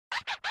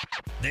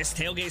This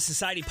Tailgate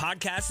Society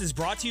podcast is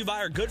brought to you by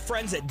our good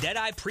friends at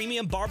Deadeye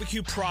Premium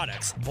Barbecue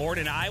Products. Born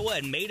in Iowa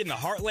and made in the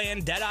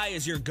heartland, Deadeye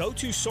is your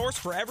go-to source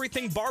for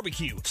everything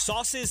barbecue.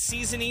 Sauces,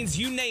 seasonings,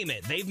 you name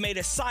it. They've made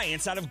a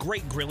science out of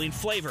great grilling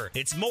flavor.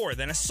 It's more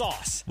than a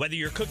sauce. Whether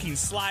you're cooking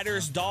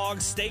sliders,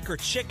 dogs, steak, or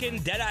chicken,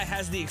 Deadeye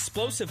has the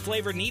explosive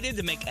flavor needed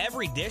to make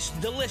every dish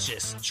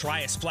delicious.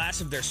 Try a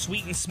splash of their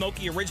sweet and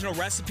smoky original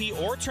recipe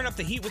or turn up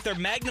the heat with their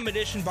Magnum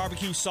Edition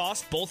barbecue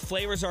sauce. Both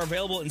flavors are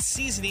available in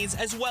seasonings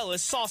as well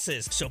as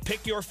sauces. So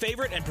pick your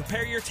favorite and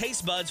prepare your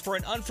taste buds for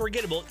an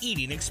unforgettable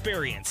eating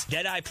experience.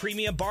 Deadeye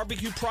Premium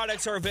Barbecue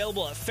Products are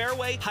available at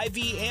Fairway,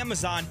 Hy-Vee,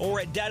 Amazon, or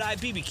at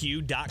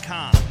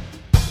DeadeyeBBQ.com.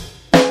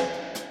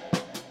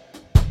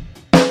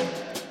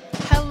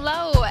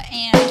 Hello,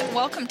 and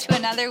welcome to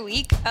another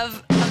week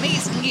of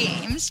amazing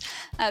games.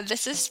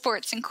 This is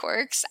Sports and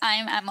Corks.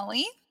 I'm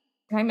Emily.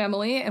 I'm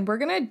Emily, and we're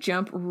going to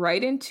jump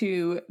right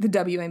into the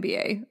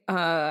WNBA.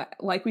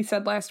 Like we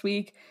said last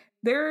week,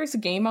 there's a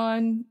game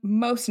on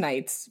most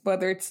nights,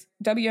 whether it's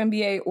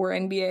WNBA or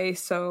NBA.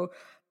 So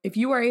if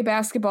you are a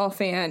basketball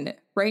fan,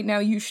 right now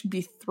you should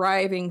be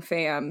thriving,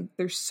 fam.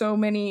 There's so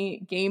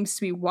many games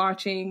to be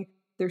watching.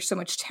 There's so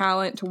much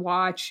talent to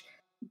watch.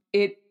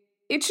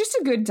 It's just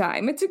a good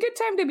time. It's a good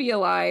time to be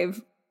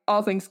alive,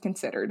 all things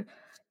considered.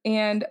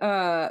 And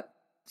so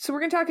we're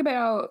going to talk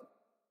about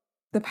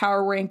the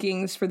power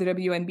rankings for the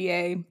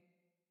WNBA.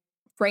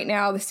 Right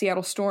now, the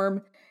Seattle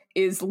Storm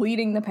is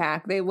leading the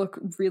pack. They look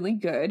really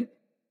good,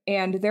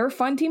 and they're a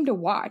fun team to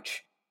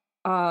watch.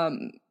 They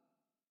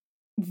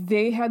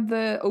had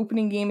the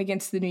opening game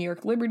against the New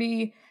York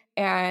Liberty,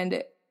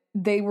 and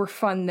they were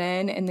fun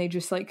then, and they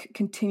just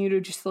continue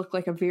to just look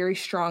like a very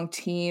strong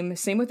team.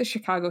 Same with the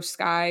Chicago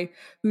Sky,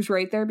 who's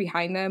right there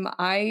behind them.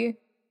 I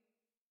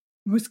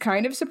was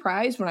kind of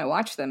surprised when I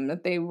watched them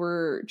that they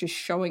were just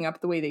showing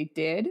up the way they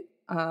did.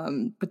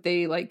 But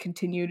they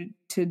continued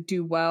to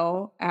do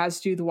well, as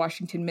do the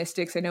Washington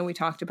Mystics. I know we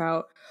talked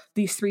about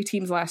these three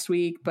teams last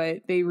week,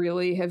 but they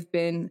really have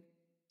been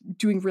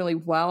doing really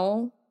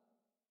well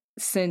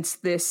since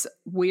this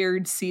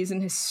weird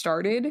season has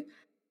started.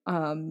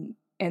 And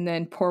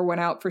then pour one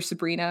out for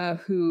Sabrina,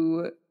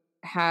 who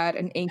had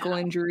an ankle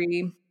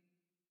injury,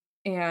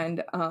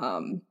 and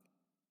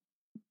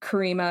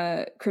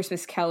Karima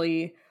Christmas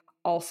Kelly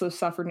also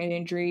suffered an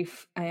injury,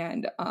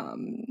 and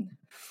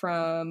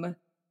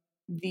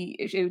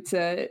it's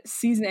a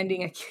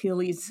season-ending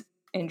Achilles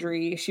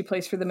injury. She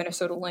plays for the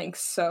Minnesota Lynx,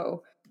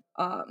 so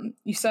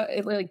you saw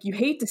it, you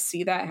hate to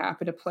see that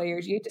happen to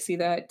players. You hate to see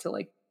that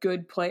to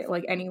good play,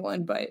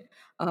 anyone, but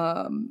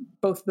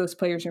both of those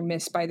players are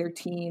missed by their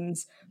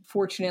teams.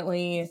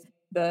 Fortunately,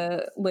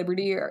 the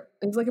Liberty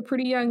is a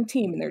pretty young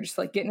team, and they're just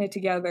getting it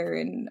together,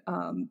 and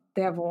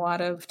they have a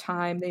lot of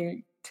time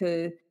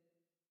to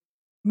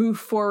move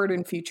forward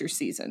in future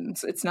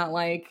seasons. It's not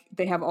like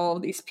they have all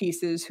of these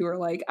pieces who are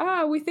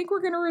we think we're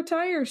going to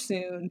retire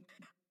soon.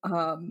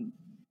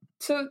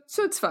 So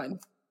it's fun.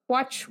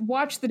 Watch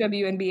the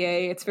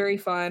WNBA. It's very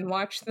fun.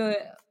 Watch the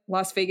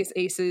Las Vegas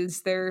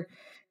Aces. Their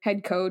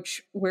head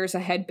coach wears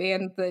a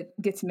headband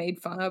that gets made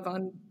fun of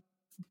on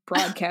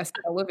broadcast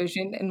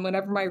television. And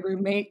whenever my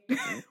roommate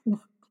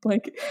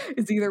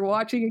is either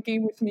watching a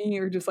game with me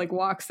or just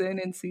walks in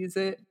and sees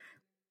it,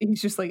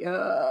 he's just to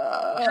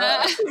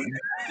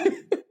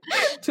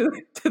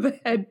the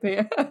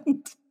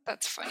headband.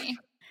 That's funny.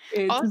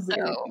 It's also,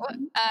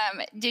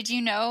 did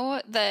you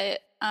know that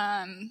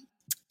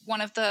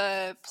one of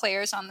the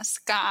players on the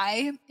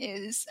Sky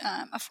is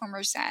a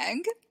former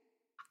Zag?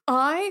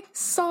 I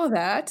saw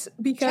that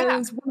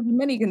because one of the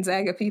many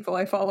Gonzaga people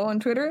I follow on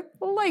Twitter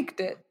liked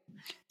it.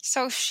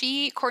 So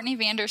Courtney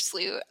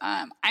Vandersloot,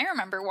 I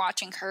remember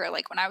watching her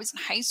when I was in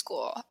high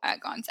school at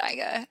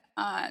Gonzaga.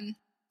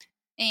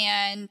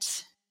 And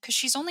because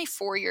she's only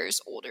 4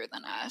 years older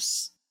than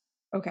us.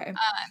 Okay.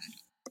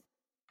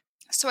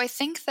 So I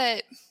think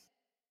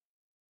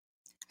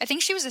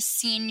she was a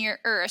senior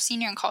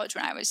in college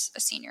when I was a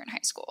senior in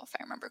high school, if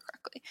I remember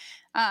correctly.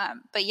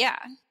 But yeah,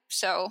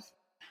 so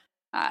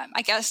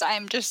I guess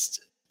I'm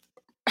just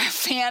a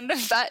fan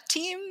of that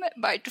team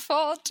by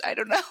default. I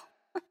don't know.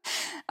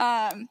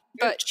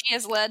 But she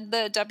has led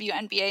the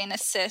WNBA in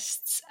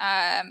assists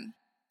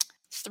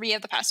 3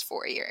 of the past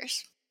 4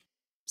 years.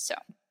 So.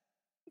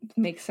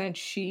 Makes sense.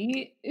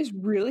 She is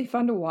really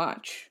fun to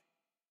watch.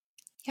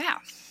 Yeah.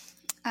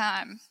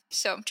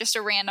 So just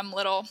a random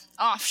little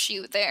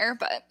offshoot there,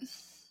 but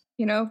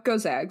go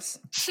Zags.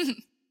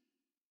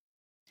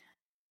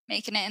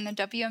 Making it in the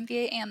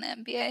WNBA and the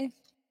NBA.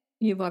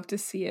 You love to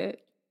see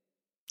it.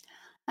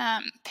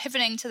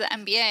 Pivoting to the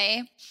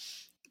NBA,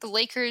 the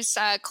Lakers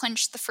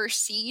clinched the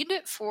first seed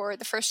for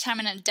the first time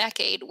in a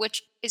decade,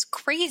 which is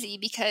crazy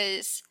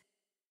because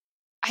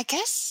I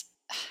guess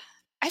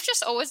I've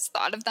just always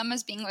thought of them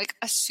as being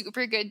a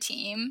super good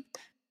team,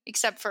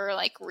 except for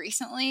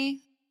recently.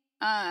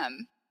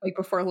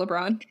 Before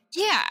LeBron?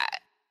 Yeah.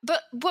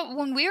 But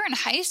when we were in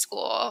high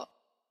school,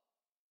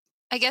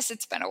 I guess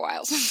it's been a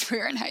while since we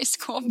were in high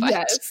school. But,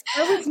 yes.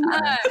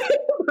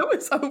 That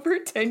was over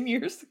 10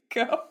 years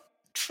ago.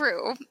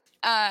 True.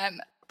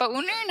 But But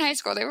when we were in high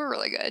school, they were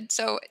really good.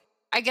 So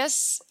I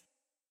guess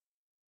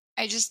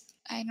I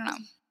don't know.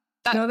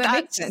 That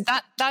makes sense.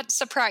 That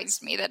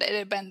surprised me that it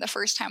had been the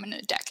first time in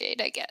a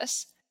decade, I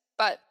guess.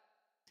 But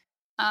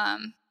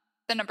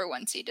the number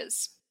 1 seed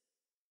is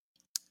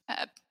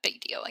a big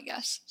deal, I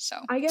guess. So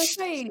I guess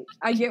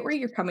I get where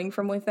you're coming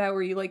from with that,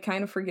 where you like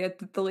kind of forget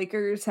that the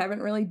Lakers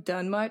haven't really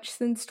done much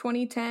since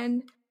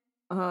 2010.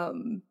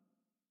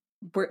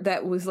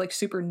 That was like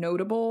super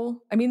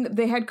notable. I mean,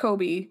 they had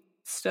Kobe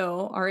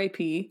still,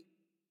 R.A.P.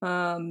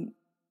 But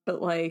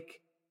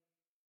like,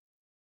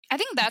 I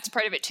think that's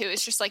part of it too.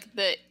 It's just like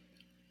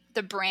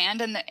the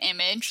brand and the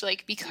image,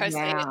 like because they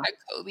had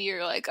Kobe,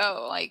 you're like,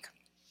 oh, like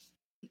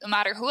no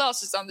matter who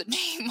else is on the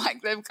team,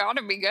 like they've got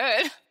to be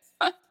good.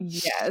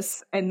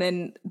 Yes, and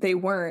then they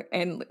weren't.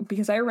 And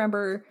because I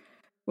remember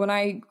when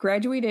I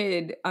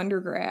graduated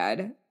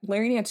undergrad,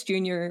 Larry Nance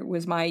Jr.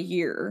 was my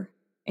year,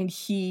 and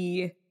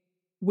he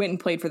went and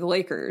played for the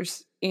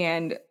Lakers.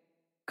 And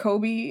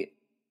Kobe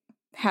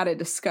had a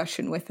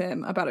discussion with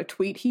him about a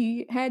tweet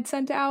he had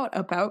sent out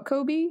about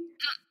Kobe.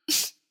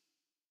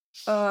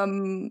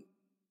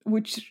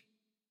 Which,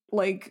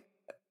 like,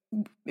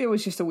 it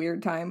was just a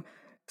weird time.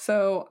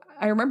 So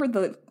I remember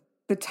the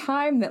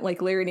time that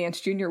like Larry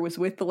Nance Jr. was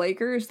with the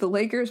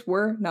Lakers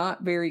were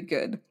not very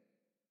good.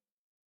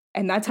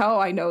 And that's how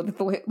I know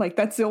that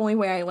that's the only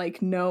way I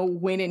like know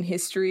when in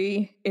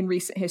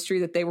recent history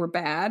that they were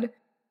bad.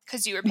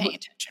 Because you were paying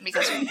attention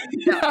because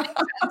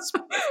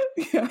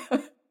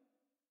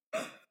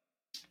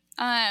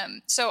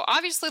so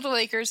obviously the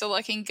Lakers are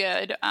looking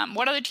good.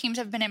 What other teams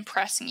have been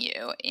impressing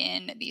you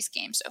in these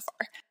games so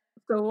far?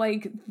 So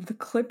like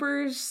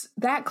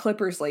that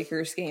Clippers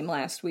Lakers game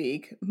last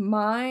week,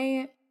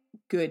 my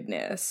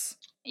goodness.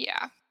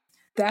 Yeah.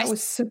 That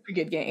was such a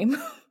good game.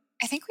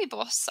 I think we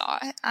both saw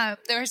it.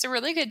 There was a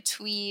really good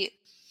tweet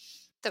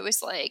that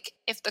was like,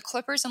 if the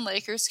Clippers and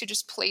Lakers could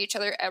just play each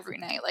other every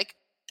night, like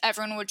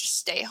everyone would just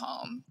stay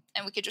home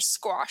and we could just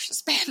squash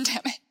this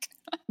pandemic.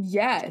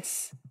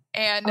 Yes.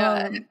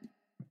 And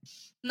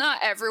not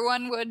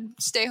everyone would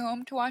stay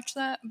home to watch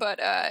that,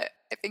 but I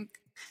think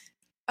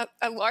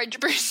a large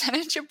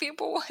percentage of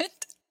people would.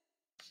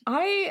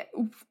 I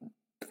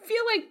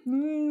feel like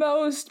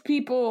most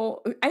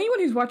people, anyone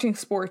who's watching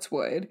sports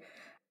would.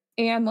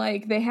 And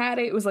like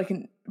it was like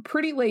a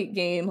pretty late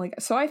game. Like,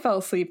 so I fell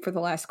asleep for the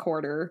last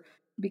quarter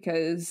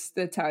because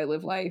that's how I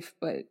live life,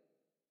 but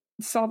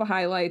saw the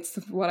highlights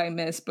of what I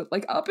missed. But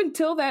like up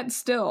until that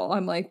still,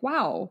 I'm like,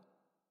 wow,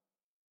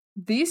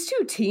 these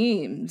two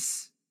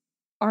teams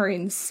are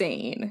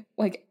insane.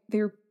 Like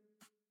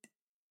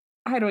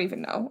I don't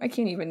even know. I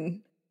can't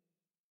even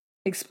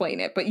explain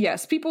it. But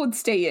yes, people would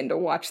stay in to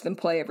watch them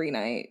play every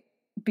night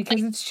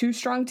because it's two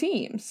strong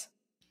teams.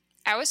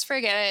 I always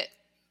forget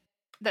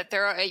that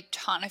there are a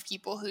ton of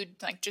people who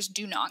like just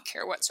do not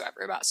care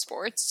whatsoever about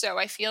sports. So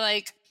I feel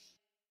like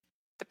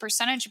the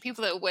percentage of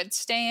people that would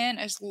stay in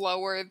is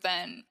lower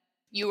than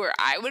you or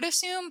I would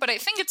assume, but I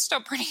think it's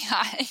still pretty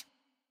high.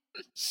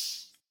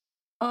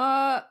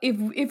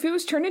 If it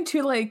was turned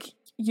into like,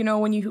 you know,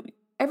 when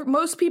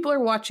most people are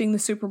watching the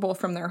Super Bowl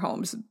from their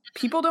homes.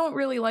 People don't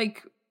really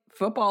like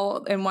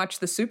football and watch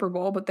the Super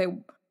Bowl, but they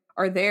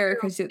are there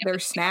because they're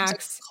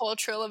snacks. A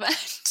cultural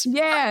event.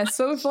 Yeah,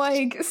 so if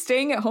like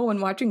staying at home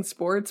and watching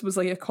sports was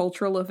like a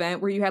cultural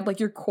event where you had like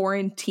your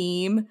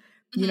quarantine,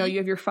 you know, you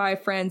have your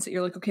 5 friends that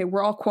you're like, okay,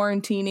 we're all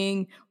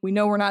quarantining. We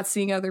know we're not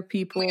seeing other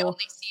people. We only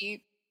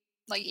see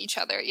like each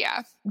other,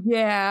 yeah.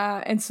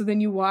 Yeah, and so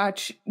then you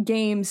watch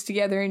games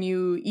together and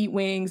you eat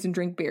wings and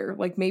drink beer.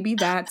 Like maybe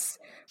that's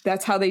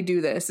how they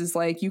do this. Is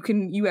like you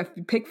have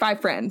to pick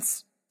 5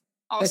 friends.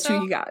 Also, that's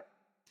who you got.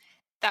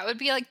 That would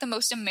be like the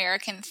most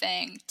American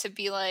thing to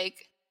be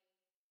like,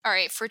 all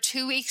right, for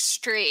 2 weeks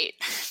straight,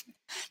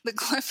 the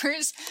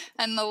Clippers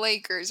and the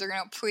Lakers are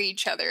going to play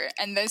each other,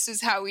 and this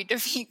is how we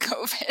defeat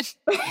COVID.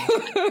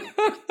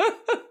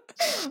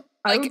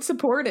 I would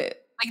support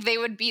it. Like they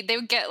would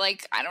get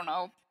like, I don't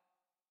know,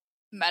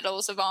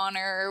 medals of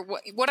honor,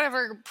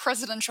 whatever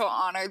presidential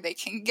honor they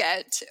can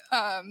get,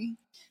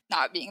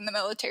 not being in the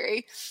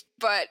military.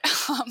 But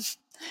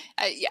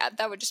yeah,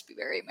 that would just be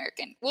very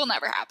American. Will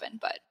never happen,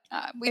 but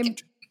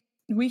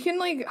we can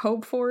like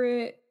hope for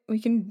it. We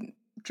can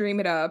dream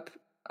it up.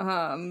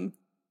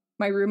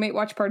 My roommate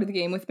watched part of the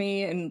game with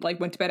me and like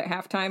went to bed at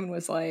halftime and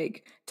was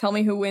like, tell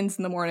me who wins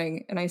in the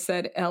morning. And I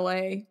said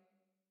LA.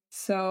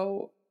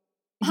 So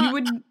he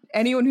would,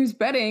 anyone who's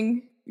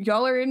betting,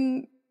 y'all are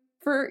in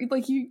for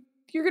like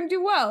you're gonna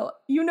do well.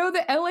 You know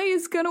that LA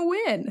is gonna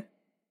win.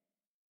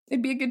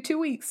 It'd be a good 2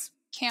 weeks.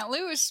 Can't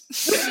lose.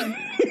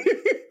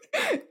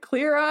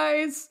 Clear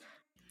eyes,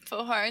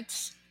 full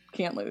hearts.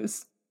 Can't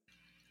lose.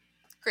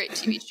 Great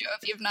TV show.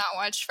 If you've not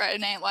watched Friday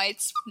Night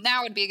Lights,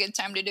 now would be a good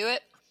time to do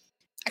it.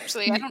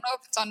 Actually, I don't know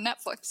if it's on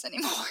Netflix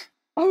anymore.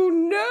 Oh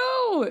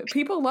no!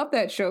 People love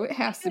that show. It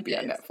has to be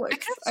on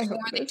Netflix. I hope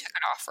they took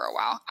it off for a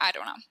while. I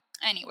don't know.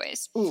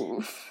 Anyways.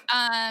 Oof.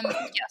 Yeah,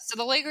 so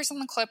the Lakers and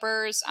the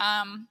Clippers.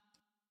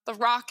 The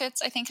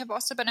Rockets, I think, have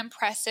also been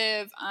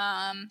impressive.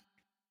 I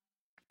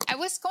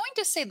was going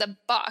to say the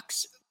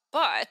Bucks,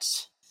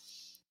 but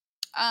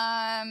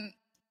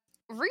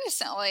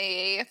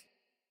Recently,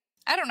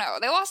 I don't know.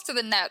 They lost to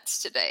the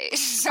Nets today.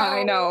 So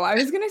I know. I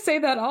was going to say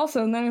that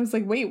also. And then I was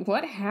like, wait,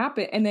 what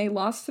happened? And they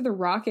lost to the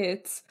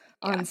Rockets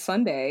on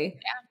Sunday,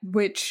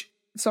 which,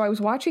 so I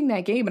was watching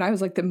that game and I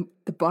was like, the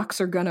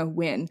Bucks are going to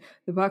win.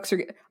 The Bucks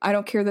are, I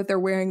don't care that they're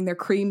wearing their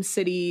Cream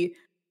City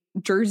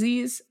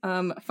jerseys.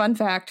 Fun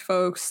fact,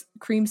 folks,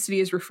 Cream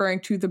City is referring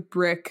to the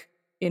brick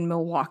in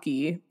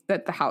Milwaukee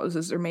that the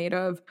houses are made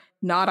of,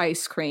 not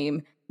ice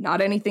cream,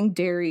 not anything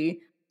dairy.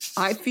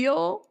 I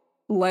feel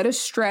led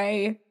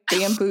astray,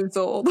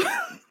 bamboozled.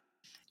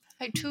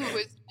 I too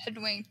was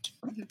hoodwinked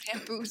and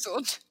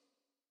bamboozled.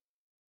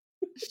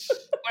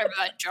 Whatever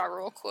that Ja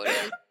Rule quote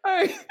is.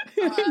 I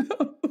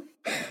know.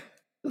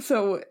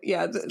 So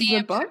yeah,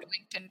 the Buck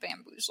hoodwinked and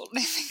bamboozled,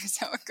 I think is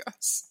how it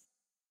goes.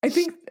 I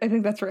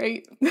think that's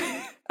right.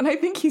 And I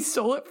think he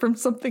stole it from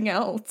something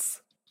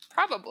else.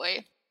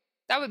 Probably.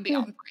 That would be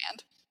on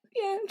brand.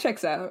 Yeah,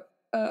 checks out.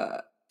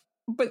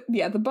 But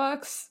yeah, the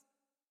Bucks,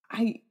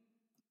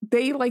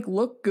 they like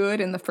look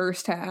good in the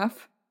first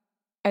half,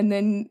 and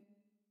then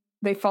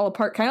they fall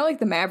apart, kind of like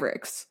the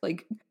Mavericks.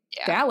 Like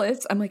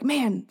Dallas, I'm like,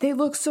 man, they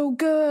look so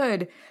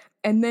good,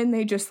 and then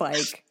they just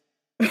like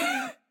they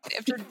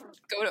have to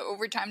go to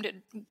overtime to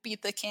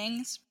beat the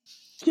Kings.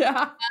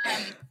 Yeah.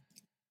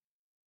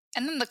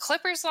 And then the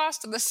Clippers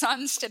lost to the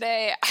Suns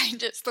today.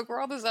 The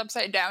world is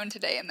upside down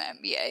today in the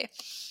NBA.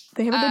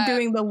 They haven't been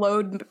doing the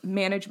load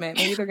management.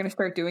 Maybe they're going to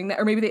start doing that,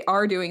 or maybe they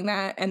are doing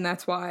that, and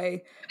that's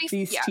why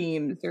these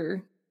teams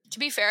are. To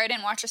be fair, I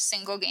didn't watch a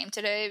single game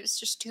today. It was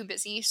just too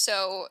busy,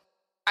 so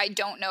I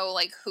don't know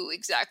like who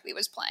exactly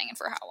was playing and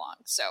for how long.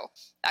 So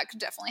that could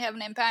definitely have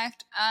an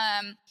impact.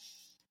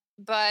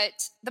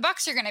 But the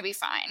Bucks are going to be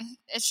fine.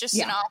 It's just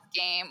an off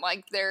game.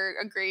 Like they're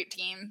a great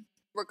team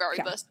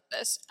regardless of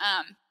this.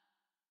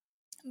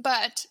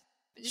 But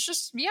it's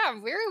just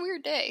very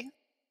weird day.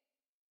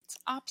 It's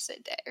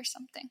opposite day or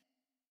something.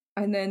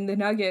 And then the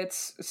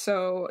Nuggets,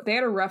 so they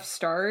had a rough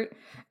start,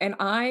 and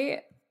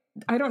I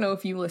don't know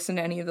if you listen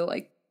to any of the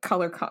like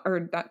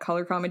or not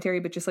color commentary,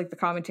 but just like the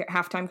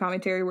halftime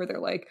commentary where they're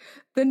like,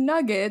 the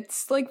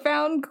Nuggets like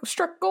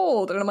struck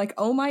gold, and I'm like,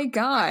 oh my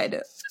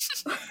god.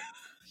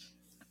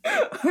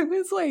 I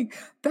was like,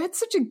 that's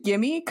such a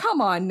gimme.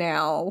 Come on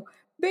now.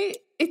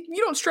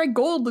 You don't strike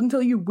gold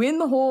until you win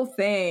the whole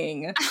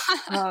thing.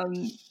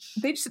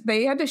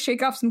 They had to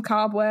shake off some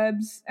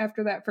cobwebs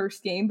after that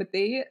first game, but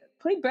they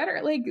played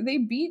better. Like they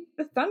beat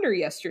the Thunder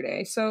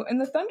yesterday. So, and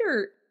the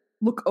Thunder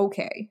look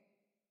okay.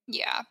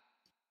 Yeah.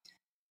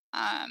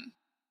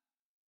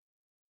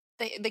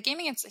 The game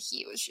against the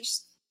Heat was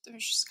just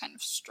kind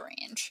of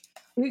strange.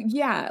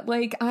 Yeah,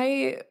 like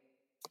I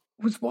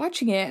was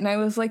watching it and I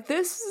was like,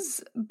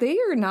 they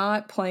are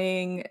not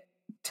playing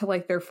to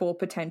like their full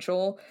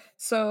potential.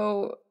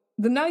 So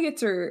the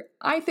Nuggets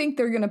I think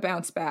they're gonna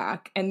bounce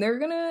back and they're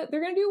gonna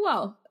do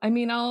well. I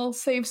mean, I'll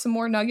save some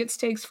more Nuggets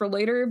takes for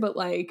later, but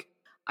like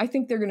I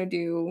think they're gonna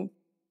do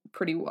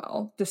pretty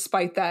well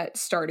despite that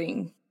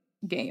starting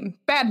game.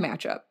 Bad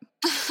matchup.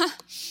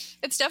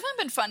 It's definitely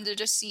been fun to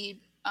just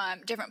see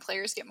different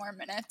players get more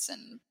minutes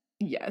and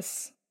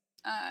yes,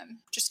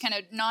 just kind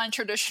of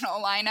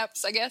non-traditional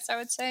lineups, I guess I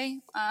would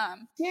say.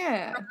 From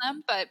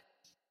them, but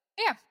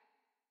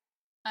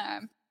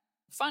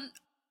fun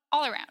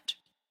all around.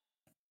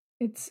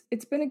 It's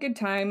been a good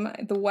time.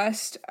 The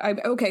West.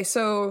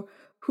 So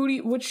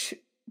which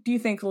do you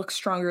think looks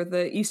stronger,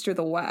 the East or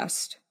the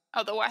West?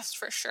 Oh, the West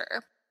for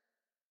sure.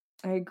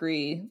 I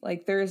agree.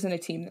 Like there isn't a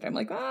team that I'm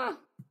like, what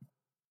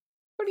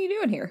are you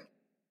doing here?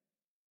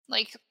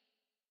 Like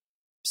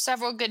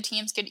several good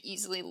teams could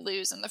easily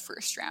lose in the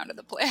first round of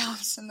the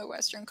playoffs in the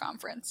Western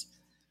Conference.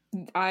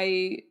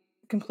 I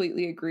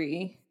completely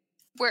agree.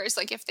 Whereas,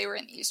 like, if they were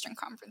in the Eastern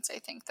Conference, I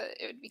think that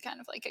it would be kind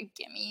of like a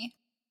gimme.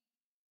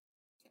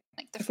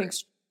 Like the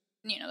first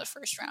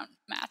round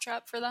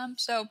matchup for them.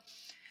 So,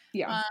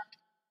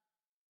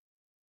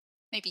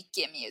 maybe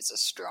gimme is a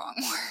strong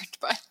word,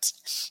 but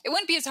it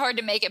wouldn't be as hard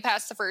to make it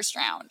past the first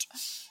round,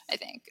 I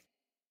think.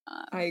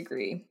 I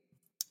agree.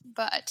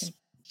 But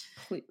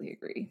completely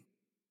agree.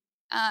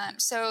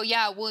 So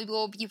we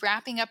will be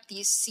wrapping up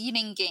these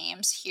seeding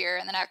games here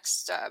in the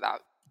next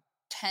about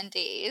 10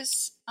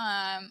 days.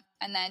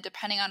 And then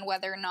depending on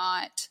whether or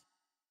not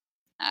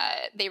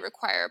they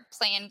require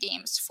play-in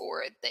games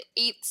for the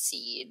 8th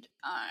seed,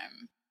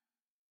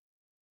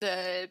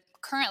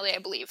 currently I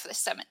believe the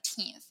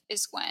 17th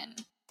is when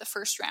the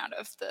first round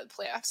of the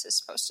playoffs is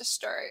supposed to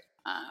start.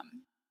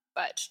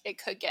 But it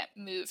could get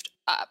moved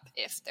up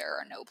if there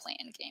are no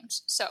play-in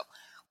games. So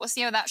we'll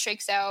see how that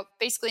shakes out.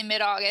 Basically,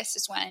 mid-August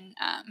is when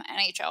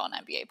NHL and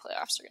NBA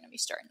playoffs are going to be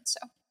starting. So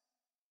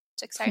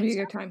it's exciting. It'll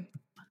be a good time.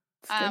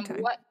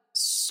 What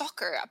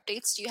soccer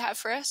updates do you have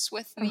for us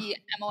with the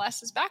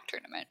MLS's back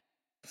tournament?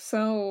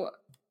 So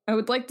I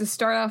would like to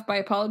start off by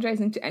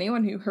apologizing to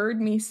anyone who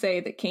heard me say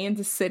that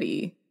Kansas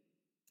City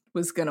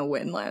was going to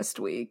win last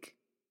week.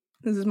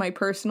 This is my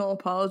personal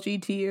apology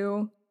to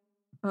you.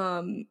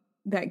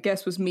 That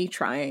guess was me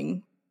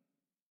trying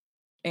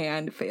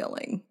and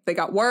failing. They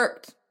got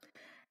worked.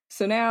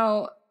 So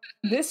now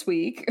this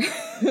week,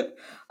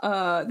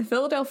 the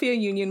Philadelphia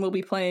Union will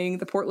be playing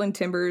the Portland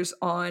Timbers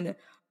on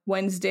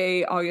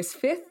Wednesday,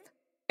 August 5th,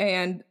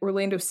 and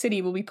Orlando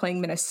City will be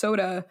playing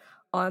Minnesota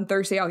on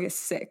Thursday,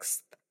 August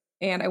 6th.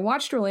 And I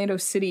watched Orlando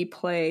City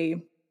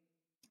play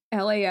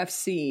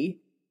LAFC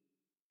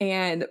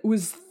and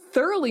was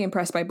thoroughly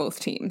impressed by both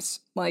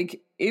teams.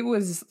 Like, it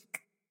was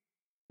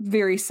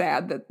very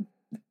sad that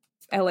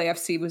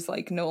LAFC was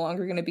like no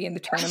longer going to be in the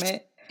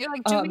tournament. You're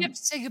like, do we have to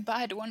say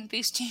goodbye to one of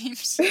these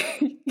teams?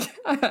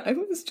 I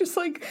was just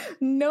like,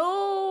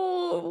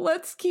 no,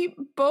 let's keep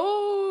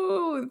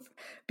both,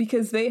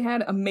 because they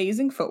had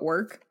amazing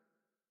footwork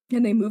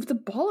and they moved the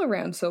ball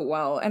around so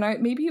well.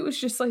 And maybe it was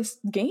just like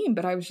game,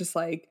 but I was just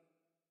like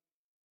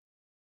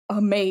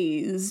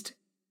amazed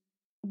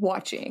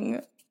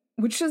watching,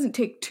 which doesn't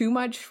take too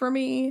much for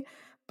me,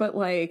 but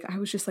like I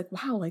was just like,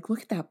 wow, like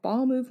look at that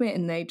ball movement,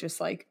 and they just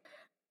like,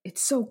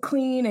 it's so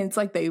clean, and it's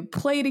like they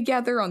play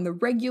together on the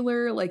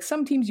regular. Like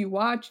some teams you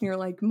watch and you're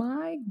like,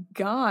 my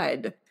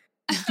God,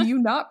 do you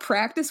not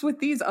practice with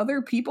these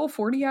other people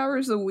 40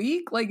 hours a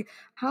week? Like,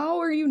 how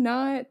are you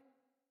not?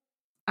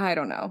 I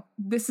don't know.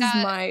 This is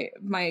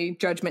my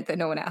judgment that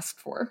no one asked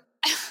for.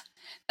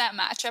 That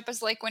matchup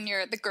is like when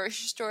you're at the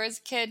grocery store as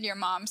a kid, your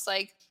mom's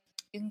like,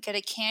 you can get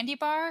a candy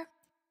bar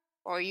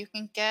or you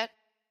can get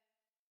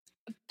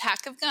a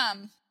pack of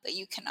gum, but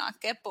you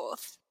cannot get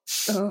both.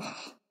 Ugh.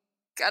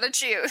 Gotta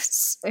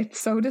choose. It's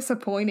so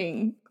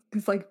disappointing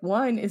because like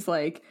one is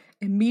like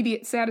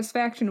immediate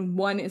satisfaction and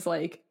one is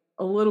like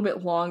a little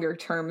bit longer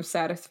term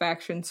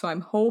satisfaction. So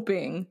I'm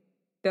hoping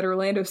that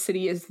Orlando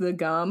City is the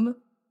gum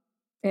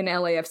and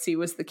LAFC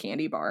was the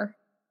candy bar.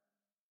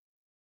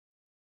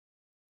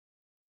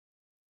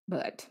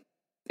 But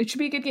it should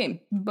be a good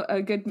game.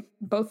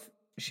 Both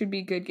should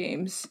be good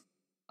games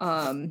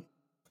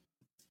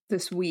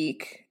this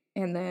week.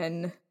 And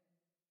then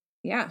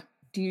yeah,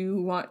 do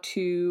you want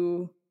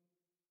to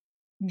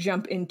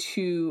jump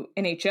into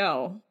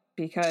NHL,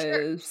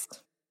 because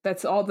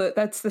that's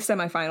the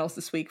semifinals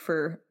this week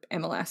for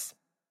MLS.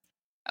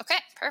 Okay,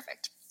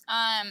 perfect.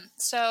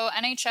 So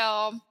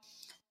NHL,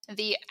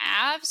 the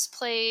Avs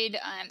played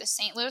the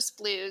St. Louis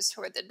Blues,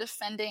 who are the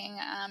defending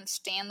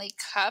Stanley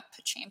Cup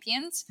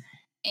champions.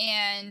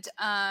 And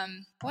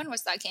when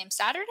was that game?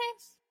 Saturday?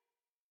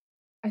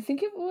 I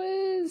think it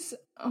was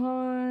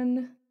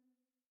on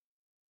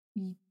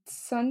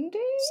Sunday.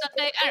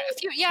 Sunday.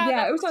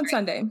 It was on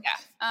Sunday.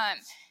 Yeah.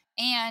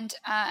 And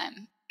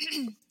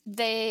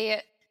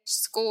they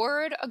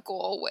scored a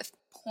goal with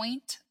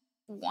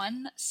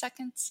 0.1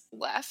 seconds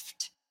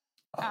left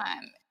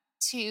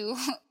to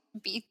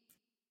beat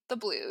the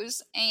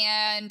Blues,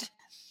 and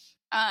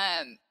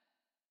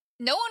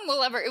no one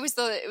will ever. It was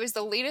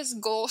the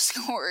latest goal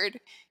scored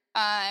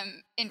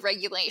in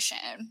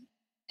regulation,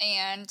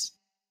 and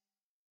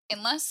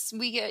unless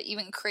we get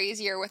even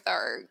crazier with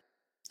our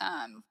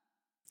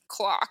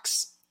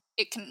clocks,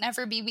 it can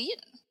never be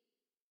beaten.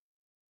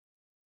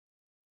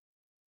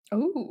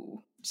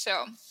 Oh.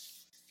 So,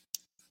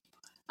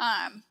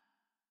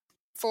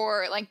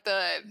 for like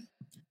the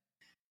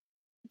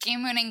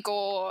game-winning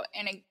goal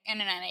in an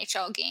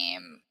NHL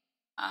game,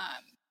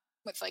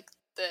 with like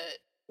the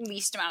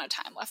least amount of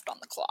time left on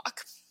the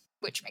clock,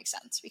 which makes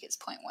sense because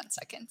 0.1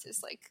 seconds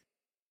is like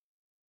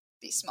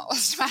the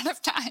smallest amount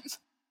of time.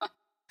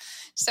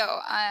 So,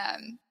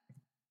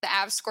 the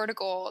Avs scored a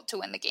goal to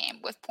win the game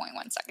with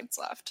 0.1 seconds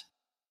left.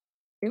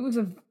 It was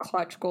a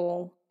clutch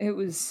goal. It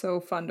was so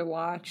fun to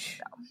watch.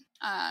 So,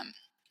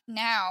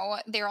 now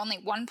they're only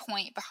 1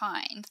 point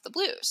behind the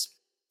Blues.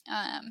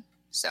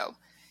 So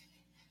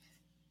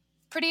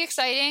pretty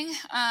exciting.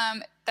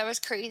 That was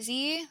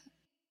crazy.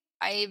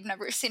 I've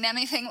never seen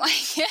anything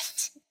like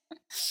it.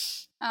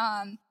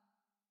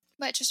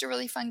 But just a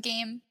really fun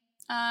game.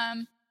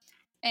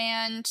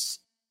 And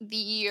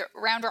the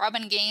round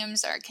robin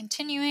games are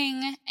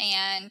continuing,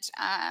 and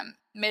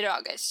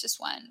mid-August is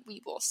when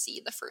we will see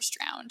the first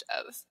round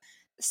of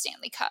the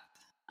Stanley Cup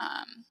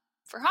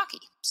for hockey.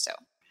 So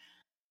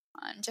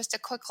just a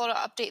quick little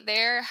update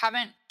there.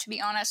 Haven't, to be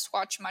honest,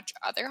 watched much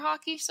other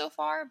hockey so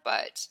far,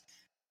 but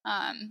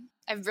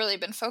I've really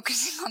been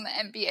focusing on the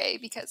NBA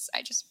because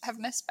I just have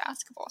missed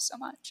basketball so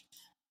much.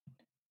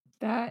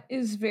 That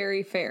is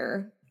very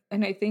fair.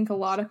 And I think a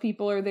lot of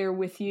people are there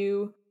with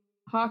you.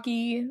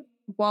 Hockey,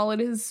 while it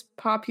is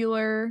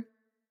popular,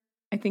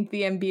 I think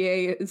the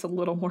NBA is a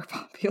little more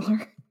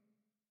popular.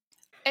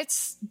 I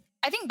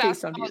think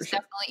basketball is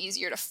definitely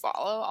easier to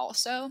follow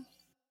also.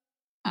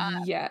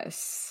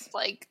 Yes.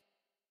 Like,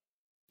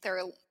 I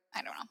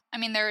don't know. I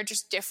mean, there are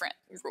just different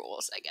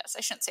rules, I guess.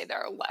 I shouldn't say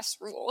there are less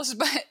rules,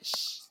 but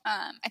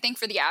I think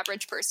for the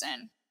average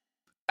person,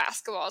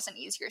 basketball is an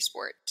easier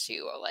sport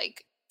to,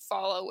 like,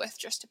 follow with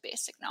just a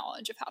basic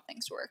knowledge of how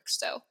things work.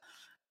 So,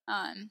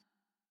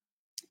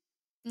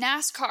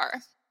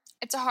 NASCAR,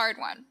 it's a hard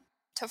one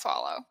to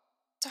follow.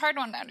 It's a hard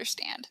one to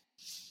understand.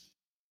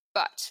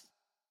 But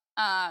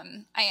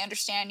I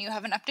understand you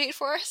have an update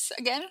for us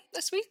again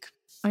this week.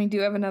 I do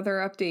have another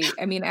update.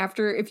 I mean,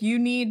 if you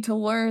need to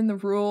learn the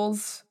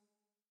rules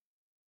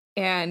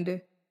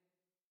and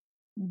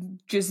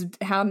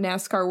just how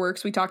NASCAR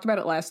works. We talked about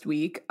it last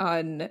week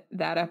on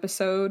that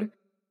episode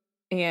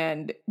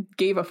and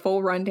gave a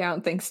full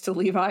rundown thanks to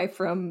Levi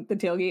from the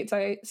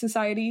Tailgate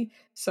Society.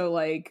 So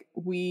like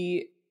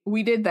we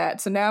did that.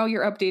 So now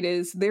your update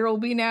is there will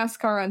be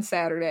NASCAR on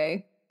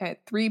Saturday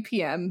at 3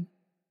 p.m.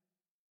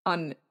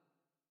 on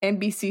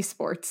NBC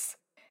Sports.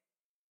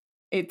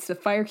 It's the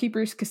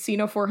Firekeepers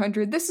Casino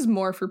 400. This is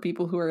more for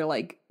people who are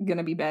like going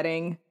to be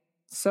betting.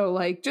 So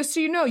like, just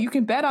so you know, you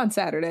can bet on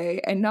Saturday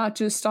and not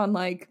just on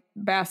like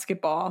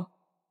basketball,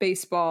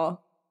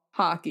 baseball,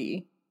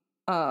 hockey.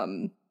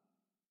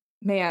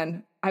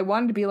 Man, I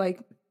wanted to be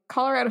like,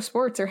 Colorado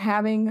sports are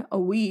having a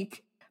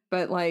week,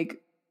 but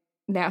like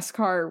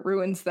NASCAR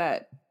ruins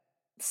that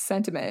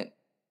sentiment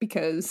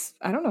because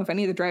I don't know if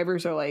any of the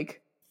drivers are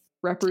like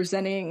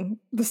representing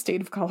the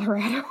state of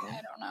Colorado.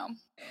 I don't know.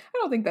 I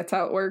don't think that's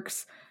how it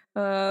works.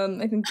 I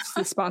think it's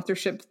the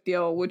sponsorship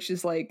deal, which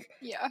is like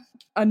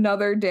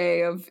another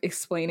day of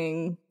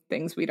explaining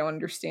things we don't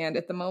understand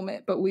at the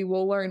moment, but we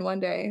will learn one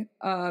day.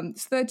 So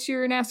that's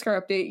your NASCAR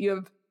update. You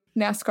have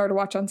NASCAR to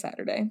watch on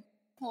Saturday.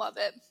 Love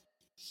it.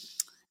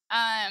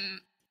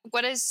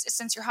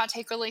 Since your hot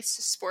take relates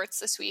to sports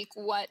this week,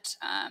 what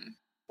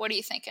are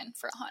you thinking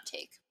for a hot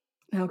take?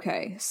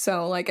 Okay,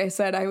 so like I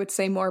said, I would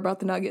say more about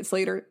the Nuggets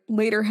later.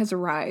 Later has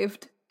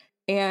arrived,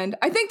 and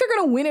I think they're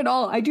going to win it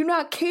all. I do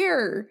not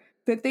care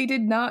that they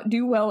did not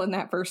do well in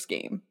that first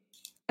game.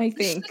 I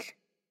think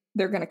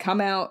they're going to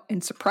come out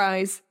and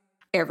surprise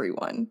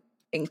everyone,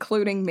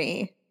 including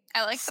me.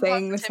 I like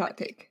saying this hot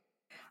take.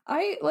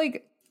 I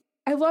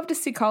love to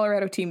see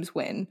Colorado teams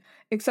win,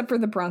 except for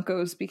the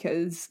Broncos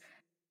because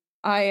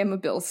I am a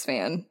Bills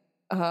fan.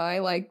 I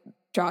like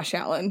Josh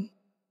Allen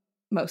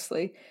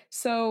mostly.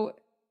 So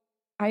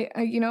I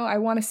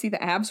want to see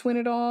the Abs win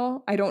it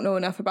all. I don't know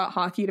enough about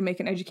hockey to make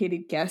an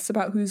educated guess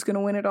about who's going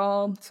to win it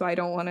all. So I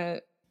don't want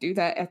to do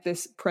that at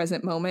this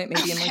present moment,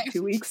 maybe in like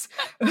 2 weeks.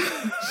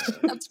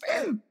 That's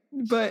fair.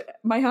 But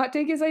my hot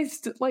take is I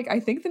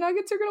think the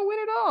Nuggets are going to win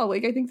it all.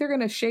 Like, I think they're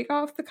going to shake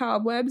off the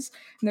cobwebs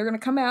and they're going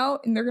to come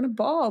out and they're going to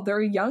ball. They're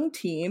a young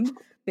team.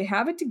 They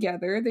have it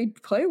together. They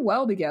play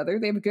well together.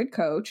 They have a good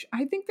coach.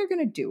 I think they're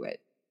going to do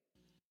it.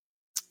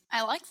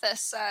 I like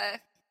this.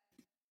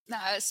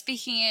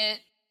 Speaking it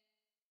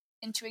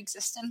into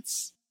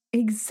existence.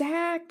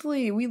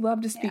 Exactly. We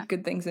love to speak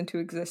good things into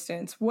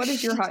existence. What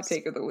is your hot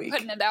take of the week?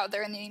 Putting it out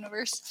there in the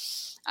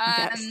universe.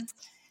 Yes.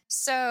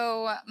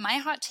 So my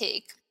hot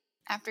take,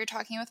 after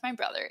talking with my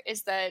brother,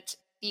 is that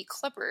the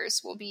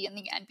Clippers will be in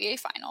the NBA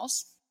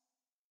Finals.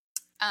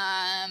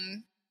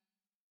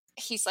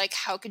 He's like,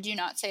 how could you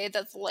not say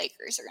that the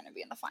Lakers are going to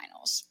be in the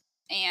finals?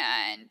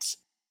 And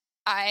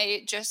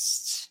I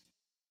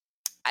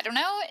don't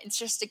know. It's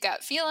just a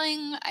gut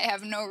feeling. I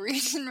have no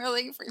reason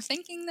really for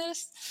thinking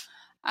this.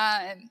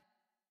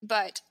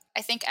 But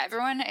I think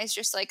everyone is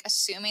just like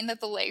assuming that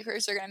the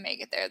Lakers are going to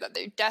make it there, that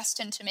they're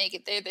destined to make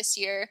it there this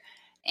year.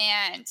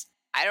 And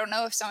I don't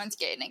know if someone's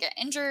going to get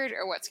injured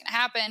or what's going to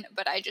happen,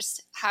 but I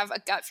just have a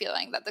gut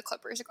feeling that the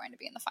Clippers are going to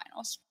be in the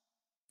finals.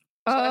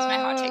 So that's my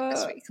hot take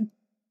this week.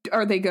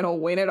 Are they going to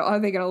win it? Are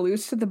they going to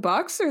lose to the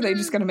Bucks, or are they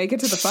just going to make it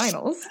to the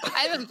finals?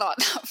 I haven't thought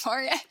that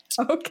far yet.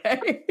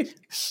 Okay.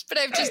 But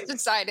I've just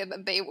decided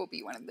that they will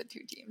be one of the two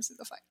teams in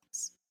the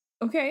finals.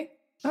 Okay.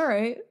 All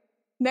right.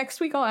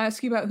 Next week, I'll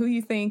ask you about who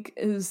you think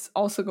is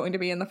also going to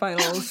be in the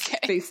finals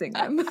facing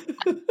them.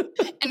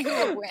 And who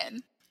will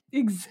win.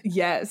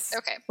 Yes.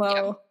 Okay.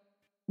 Well,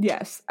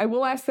 yes. I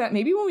will ask that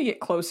maybe when we get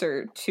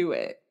closer to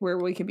it, where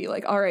we can be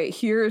like, all right,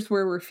 here's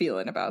where we're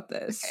feeling about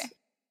this.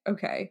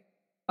 Okay.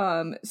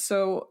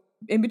 So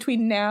in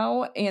between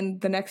now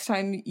and the next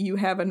time you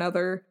have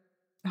another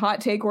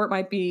hot take, or it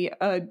might be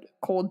a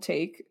cold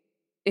take,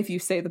 if you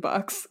say the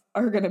Bucks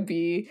are going to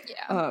be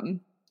I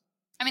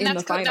mean,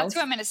 that's what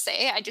I'm going to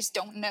say. I just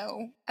don't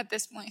know at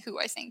this point who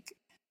I think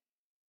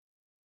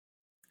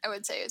I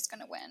would say is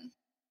going to win.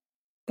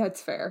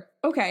 That's fair.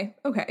 Okay.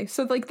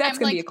 So like that's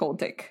going to be a cold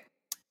take.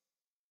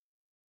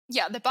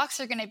 Yeah, the Bucks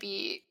are going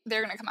to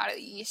they're going to come out of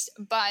the East,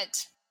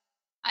 but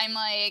I'm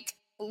like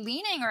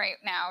leaning right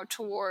now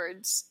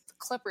towards the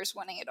Clippers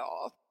winning it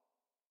all.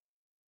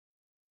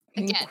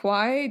 Again,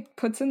 Kawhi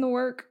puts in the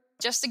work.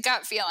 Just a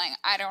gut feeling.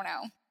 I don't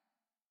know.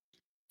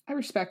 I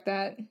respect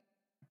that.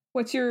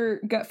 What's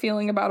your gut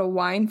feeling about a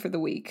wine for the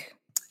week?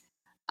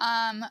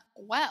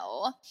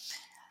 Well,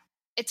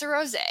 it's a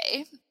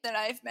rosé that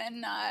I've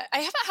been, I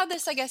haven't had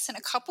this, I guess, in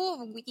a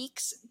couple of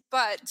weeks,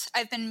 but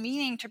I've been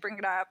meaning to bring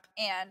it up,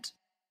 and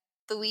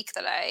the week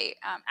that I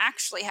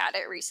actually had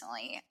it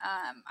recently,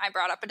 I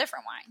brought up a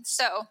different wine.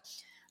 So,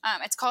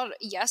 it's called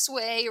Yes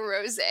Way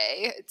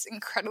Rosé. It's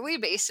incredibly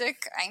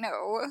basic. I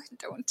know.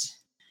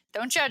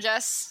 Don't judge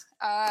us.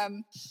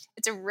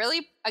 It's a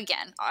really,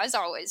 again, as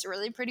always, a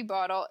really pretty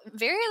bottle.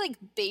 Very like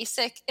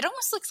basic. It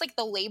almost looks like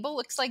the label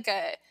looks like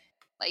a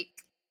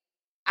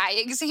eye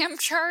exam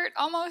chart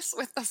almost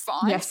with the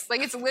font. Yes.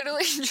 Like it's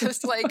literally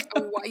just like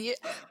a white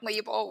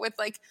label with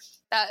like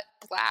that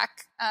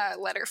black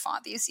letter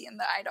font that you see in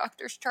the eye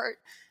doctor's chart.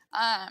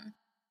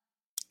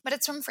 but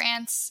it's from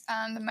France,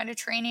 the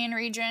Mediterranean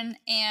region,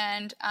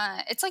 and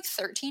it's like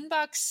 $13,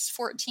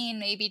 $14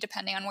 maybe,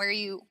 depending on where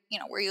you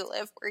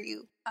live, where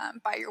you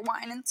buy your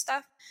wine and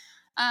stuff.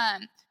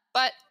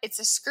 But it's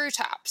a screw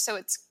top, so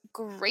it's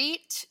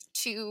great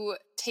to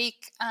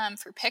take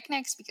for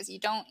picnics because you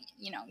don't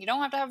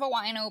have to have a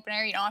wine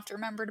opener. You don't have to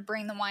remember to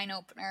bring the wine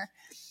opener.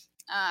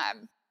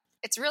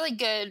 It's really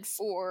good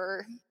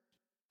for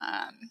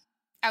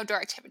outdoor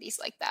activities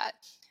like that,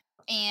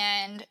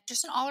 and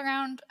just an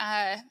all-around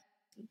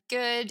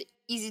good,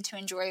 easy to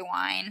enjoy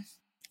wine.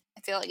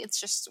 I feel like it's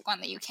just one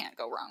that you can't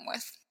go wrong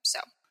with. So,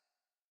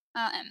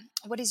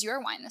 what is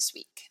your wine this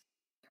week?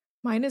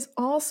 Mine is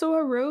also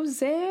a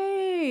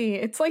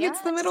rosé. It's like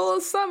It's the middle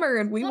of summer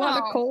and we want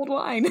a cold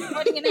wine.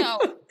 What do you know?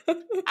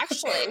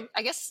 Actually,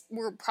 I guess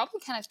we're probably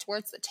kind of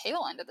towards the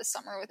tail end of the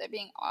summer with it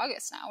being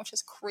August now, which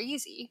is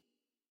crazy.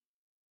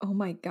 Oh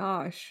my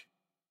gosh.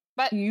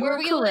 But you where are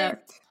we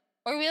correct.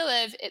 Where we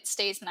live, it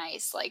stays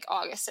nice, like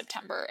August,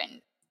 September,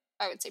 and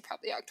I would say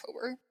probably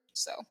October.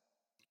 So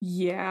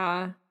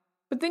yeah.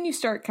 But then you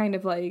start kind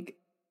of like,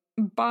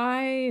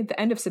 by the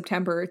end of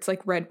September, it's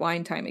like red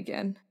wine time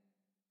again.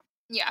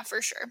 Yeah,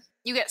 for sure.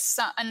 You get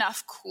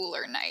enough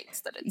cooler nights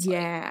that it's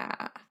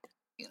like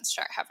you can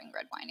start having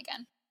red wine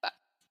again. But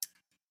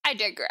I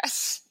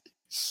digress.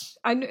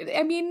 I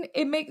mean,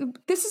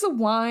 this is a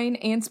wine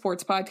and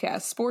sports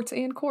podcast, sports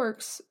and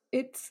corks.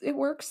 It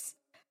works.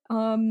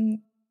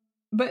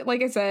 But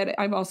like I said,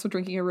 I'm also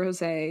drinking a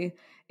rosé.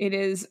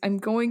 I'm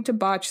going to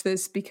botch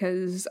this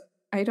because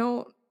I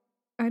don't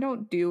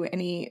do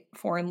any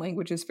foreign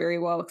languages very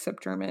well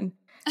except German.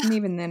 And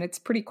even then it's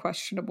pretty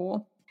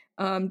questionable.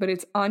 But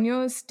it's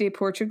Años de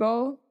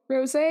Portugal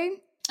rosé.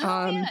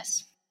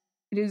 Yes.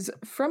 It is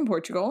from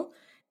Portugal.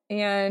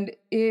 And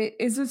it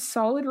is a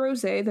solid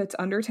rosé that's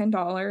under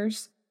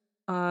 $10.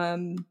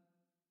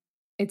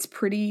 It's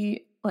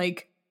pretty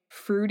like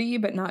fruity,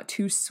 but not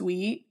too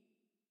sweet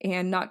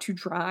and not too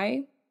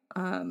dry.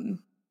 I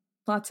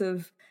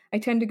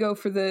tend to go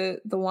for the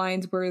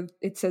wines where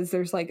it says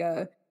there's like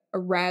a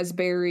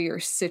raspberry or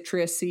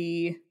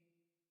citrusy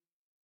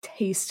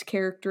taste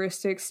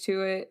characteristics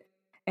to it.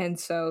 And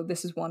so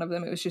this is one of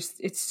them.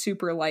 It's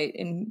super light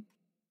and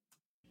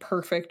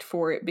perfect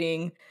for it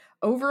being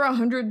over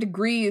 100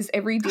 degrees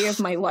every day of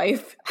my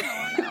life.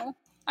 Oh, no.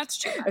 That's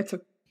true.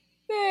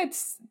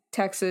 It's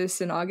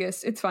Texas in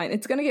August. It's fine.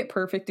 It's going to get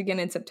perfect again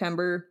in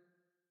September.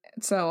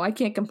 So I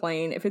can't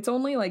complain. If it's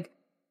only like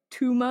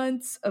 2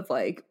 months of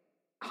like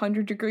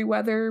 100-degree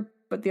weather,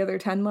 but the other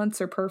 10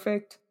 months are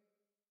perfect,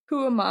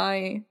 who am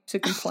I to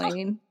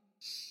complain?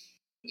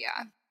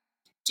 Yeah.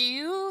 Do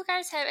you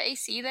guys have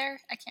AC there?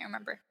 I can't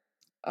remember.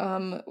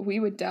 We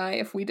would die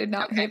if we did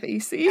not have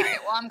AC. All right,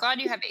 well, I'm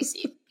glad you have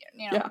AC.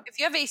 Yeah. If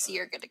you have AC,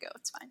 you're good to go.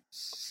 It's fine.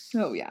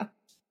 Oh, yeah.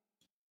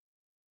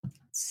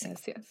 Yes.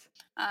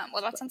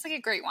 Well, that sounds like a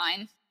great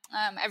wine.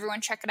 Everyone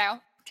check it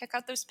out. Check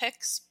out those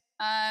pics.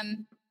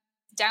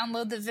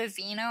 Download the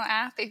Vivino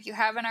app if you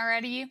haven't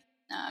already.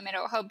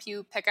 It'll help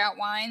you pick out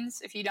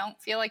wines if you don't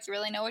feel like you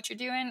really know what you're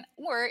doing,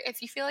 or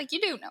if you feel like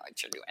you do know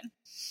what you're doing.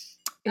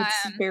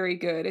 It's very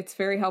good. It's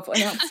very helpful.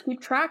 And it helps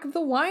keep track of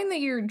the wine that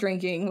you're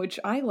drinking,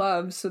 which I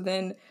love. So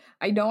then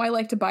I know I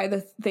like to buy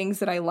the things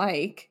that I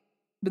like,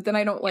 but then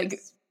I don't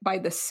buy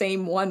the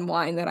same one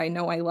wine that I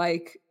know I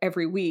like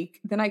every week.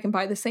 Then I can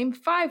buy the same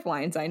 5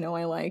 wines I know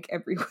I like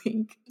every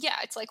week. Yeah,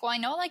 it's like, well, I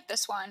know I like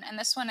this one, and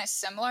this one is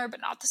similar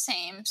but not the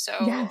same. So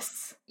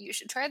yes, you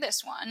should try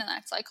this one. And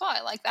that's like, oh,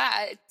 I like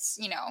that. It's,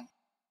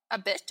 a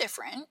bit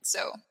different.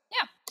 So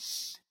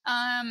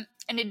yeah.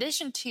 In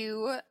addition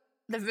to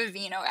the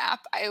Vivino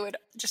app, I would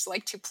just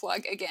like to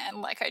plug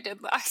again, like I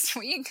did last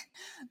week,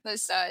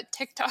 this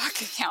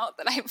TikTok account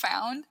that I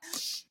found,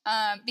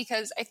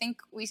 because I think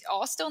we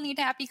all still need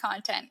happy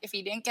content. If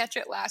you didn't catch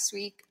it last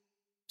week,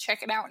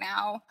 check it out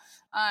now.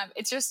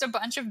 It's just a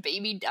bunch of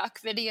baby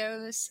duck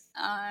videos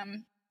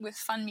with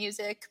fun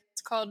music.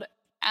 It's called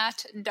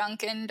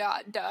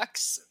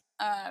 @Dunkin.Ducks,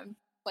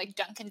 like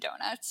Dunkin'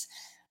 Donuts.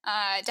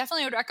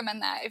 Definitely would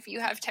recommend that if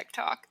you have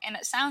TikTok. And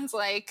it sounds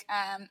like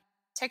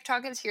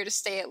TikTok is here to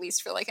stay at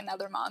least for like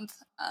another month.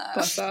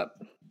 Plus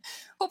up.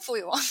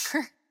 Hopefully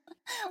longer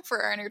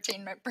for our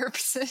entertainment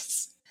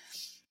purposes.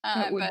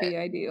 That would be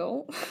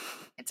ideal.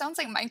 It sounds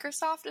like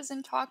Microsoft is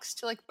in talks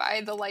to like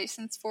buy the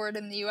license for it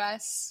in the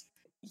US.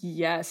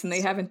 Yes, and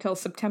they have until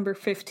September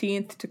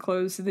 15th to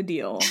close the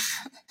deal.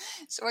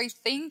 So I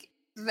think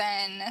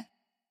then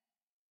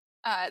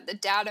the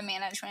data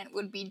management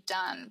would be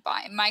done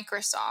by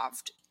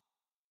Microsoft.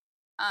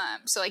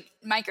 So like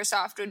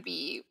Microsoft would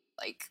be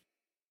like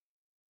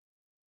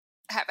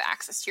have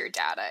access to your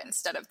data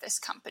instead of this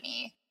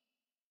company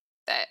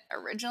that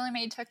originally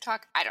made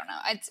TikTok. I don't know.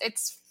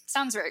 It's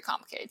sounds very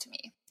complicated to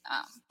me.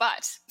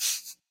 But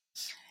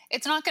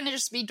it's not going to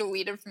just be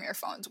deleted from your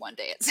phones one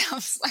day, it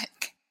sounds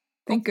like.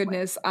 Thank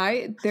goodness.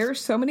 There are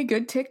so many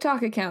good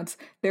TikTok accounts.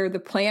 There are the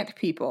plant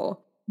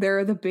people. There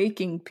are the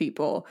baking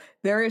people.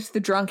 There is the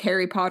drunk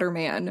Harry Potter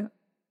man.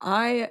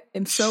 I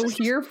am so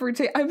here for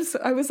I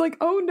was like,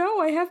 oh no,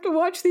 I have to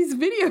watch these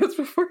videos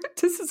before it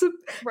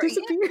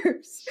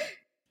disappears.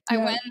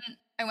 Yeah.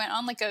 I went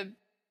on like a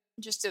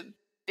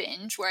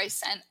binge where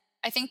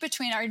I think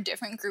between our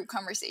different group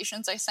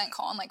conversations, I sent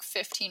Colin like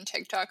 15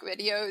 TikTok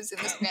videos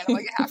in the span of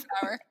like a half an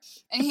hour.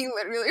 And he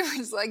literally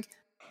was like,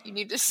 you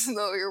need to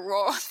slow your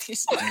roll on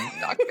these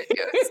TikTok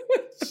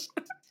videos.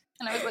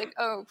 And I was like,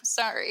 oh,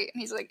 sorry.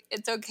 And he's like,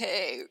 it's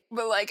okay.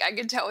 But like, I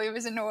could tell he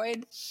was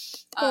annoyed.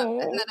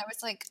 And then I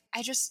was like,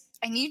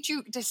 I need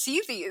you to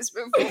see these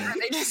before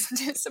they just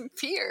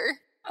disappear.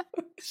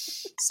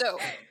 So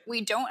we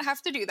don't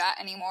have to do that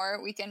anymore.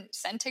 We can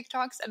send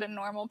TikToks at a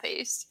normal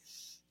pace,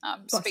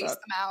 space them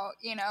out,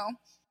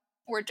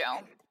 or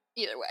don't.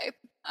 Either way.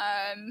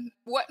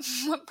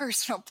 What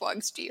personal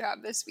plugs do you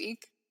have this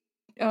week?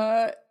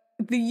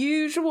 The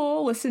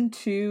usual, listen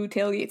to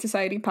Tailgate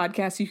Society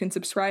podcasts. You can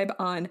subscribe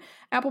on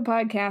Apple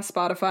Podcasts,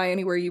 Spotify,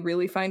 anywhere you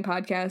really find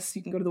podcasts.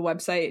 You can go to the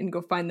website and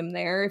go find them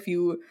there.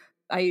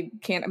 I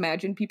can't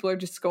imagine people are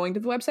just going to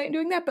the website and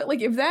doing that, but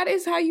like if that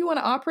is how you want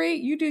to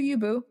operate, you do you,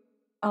 boo.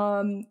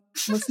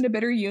 Listen to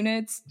Bitter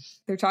Units.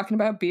 They're talking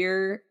about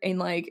beer, and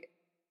like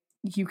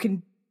you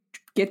can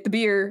get the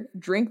beer,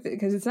 drink it,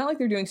 because it's not like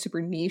they're doing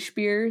super niche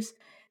beers.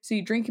 So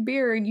you drink a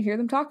beer and you hear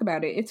them talk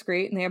about it. It's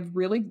great. And they have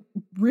really,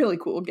 really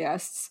cool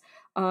guests.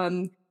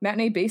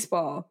 Matinee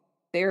Baseball,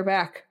 they're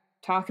back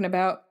talking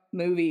about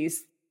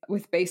movies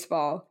with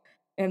baseball.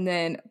 And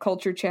then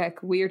Culture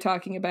Check, we are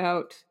talking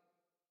about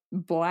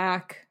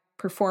Black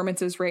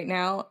performances right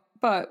now,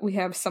 but we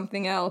have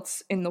something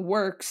else in the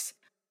works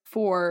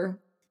for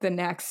the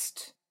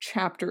next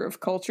chapter of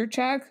Culture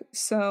Check.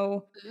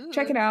 So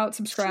check it out,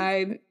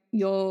 subscribe.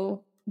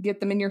 You'll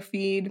get them in your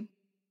feed.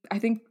 I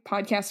think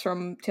podcasts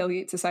from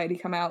Tailgate Society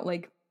come out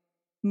like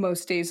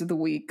most days of the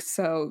week.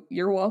 So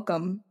you're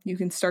welcome. You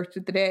can start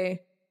the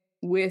day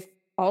with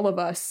all of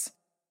us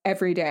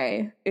every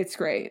day. It's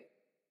great.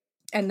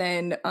 And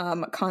then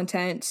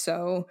content.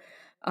 So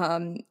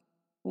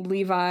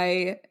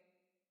Levi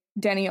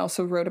Denny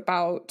also wrote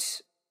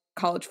about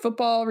college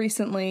football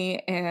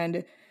recently,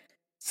 and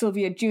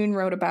Sylvia June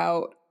wrote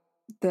about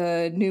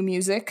the new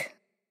music,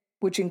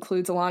 which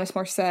includes Alanis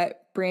Morissette,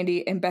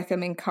 Brandy, and Becca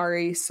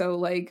Minkari. So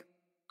like,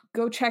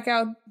 go check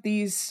out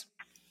these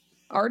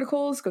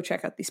articles, go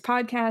check out these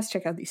podcasts,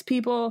 check out these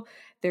people.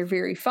 They're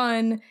very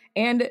fun.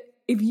 And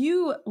if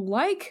you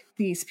like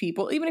these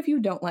people, even if you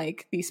don't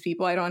like these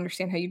people, I don't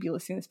understand how you'd be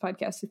listening to this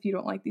podcast if you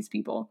don't like these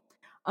people.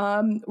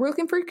 We're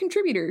looking for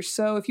contributors.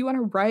 So if you want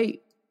to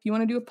write, if you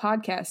want to do a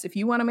podcast, if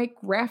you want to make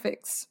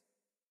graphics,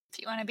 if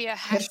you want to be a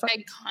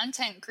hashtag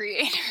content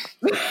creator,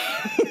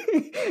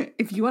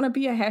 if you want to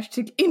be a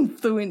hashtag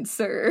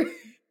influencer,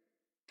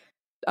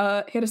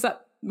 hit us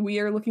up. We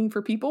are looking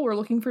for people. We're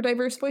looking for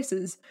diverse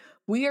voices.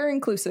 We are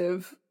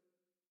inclusive.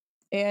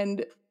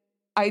 And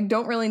I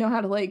don't really know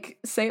how to like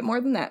say it more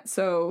than that.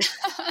 So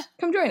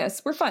come join us.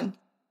 We're fun.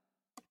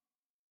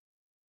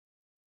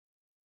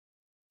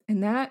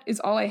 And that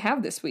is all I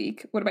have this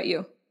week. What about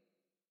you?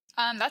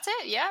 That's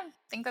it. Yeah, I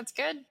think that's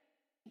good.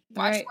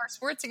 Watch more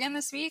sports again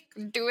this week.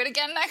 Do it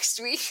again next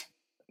week.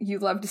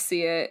 You'd love to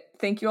see it.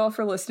 Thank you all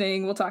for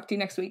listening. We'll talk to you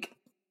next week.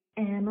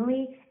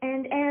 Emily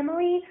and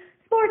Emily,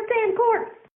 Sports and Court.